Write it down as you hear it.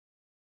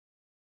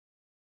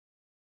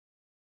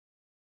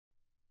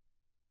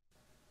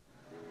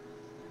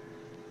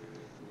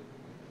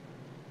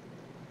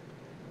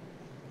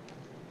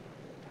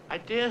I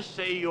dare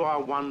say you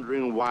are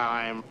wondering why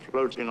I am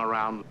floating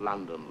around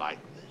London like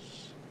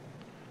this.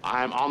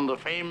 I am on the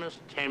famous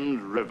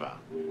Thames River,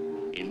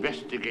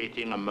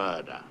 investigating a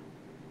murder.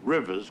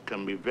 Rivers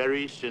can be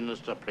very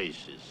sinister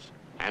places,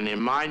 and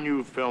in my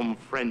new film,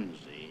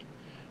 Frenzy,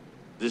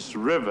 this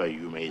river,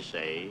 you may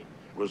say,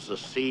 was the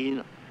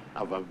scene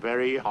of a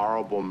very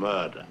horrible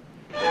murder.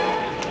 It's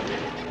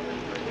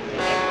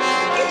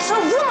a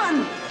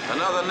woman!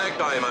 Another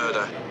necktie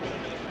murder.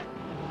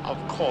 Of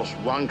course,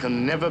 one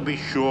can never be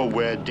sure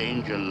where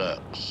danger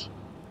lurks.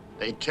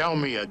 They tell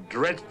me a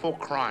dreadful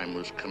crime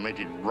was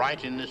committed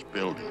right in this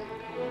building.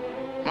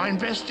 My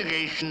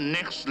investigation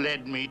next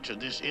led me to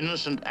this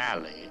innocent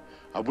alley,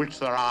 of which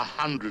there are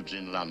hundreds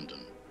in London.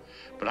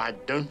 But I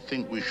don't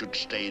think we should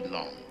stay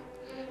long.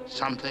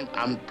 Something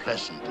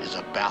unpleasant is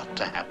about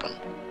to happen.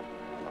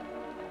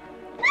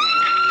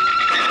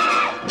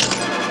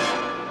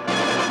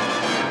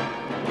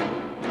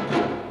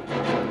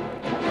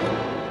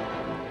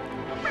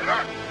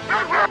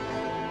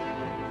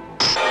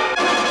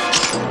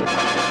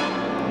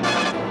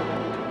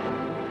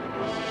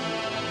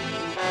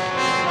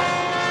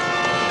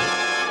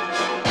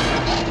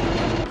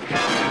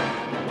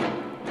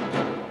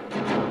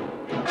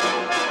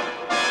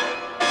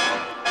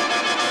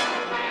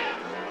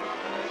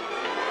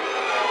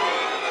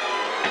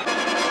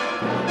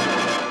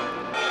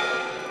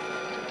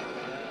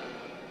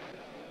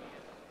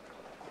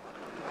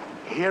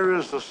 Here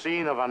is the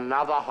scene of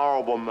another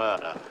horrible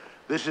murder.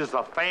 This is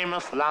the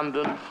famous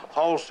London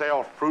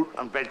wholesale fruit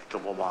and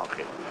vegetable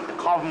market,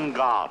 Covent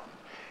Garden.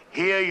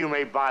 Here you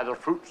may buy the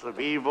fruits of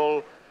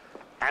evil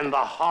and the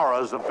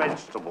horrors of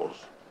vegetables.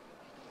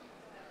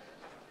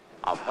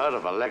 I've heard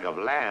of a leg of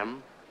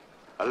lamb,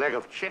 a leg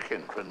of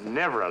chicken, but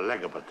never a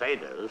leg of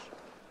potatoes.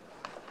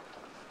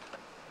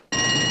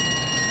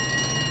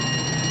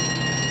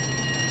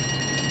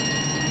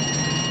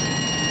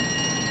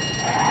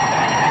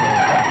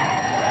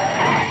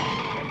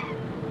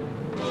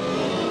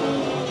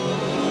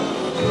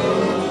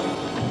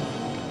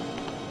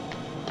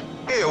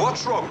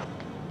 What's wrong?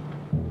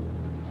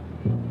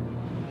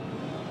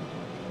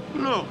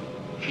 Look,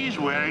 she's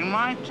wearing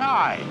my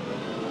tie.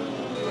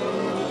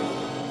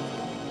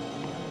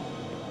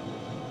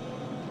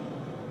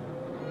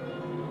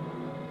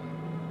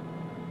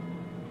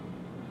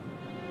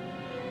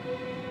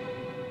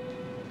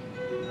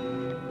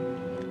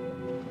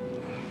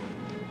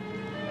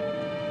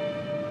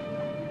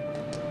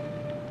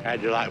 How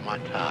do you like my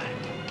tie?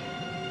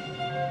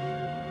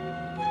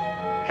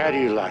 How do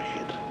you like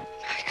it?